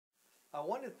I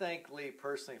want to thank Lee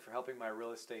personally for helping my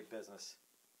real estate business.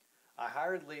 I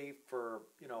hired Lee for,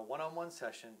 one-on-one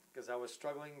session because I was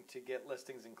struggling to get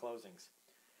listings and closings.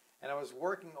 And I was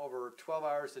working over 12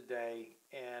 hours a day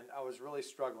and I was really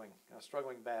struggling. I was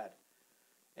struggling bad.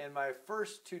 And my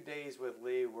first 2 days with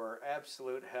Lee were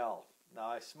absolute hell. Now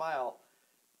I smile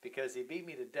because he beat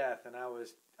me to death and I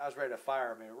was ready to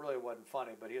fire him. It really wasn't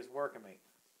funny, but he was working me.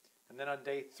 And then on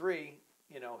day 3,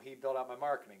 he built out my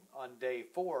marketing. On day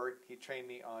 4, he trained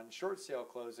me on short sale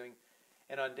closing.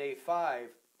 And on day 5,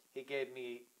 he gave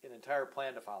me an entire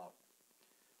plan to follow.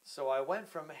 So I went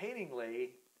from hating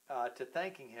Lee to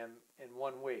thanking him in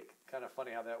 1 week. Kind of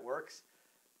funny how that works.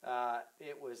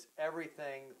 It was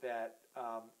everything that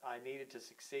I needed to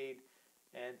succeed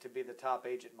and to be the top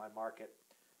agent in my market.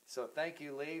 So thank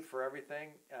you, Lee, for everything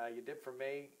you did for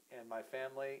me and my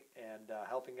family and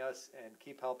helping us and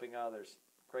keep helping others.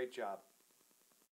 Great job.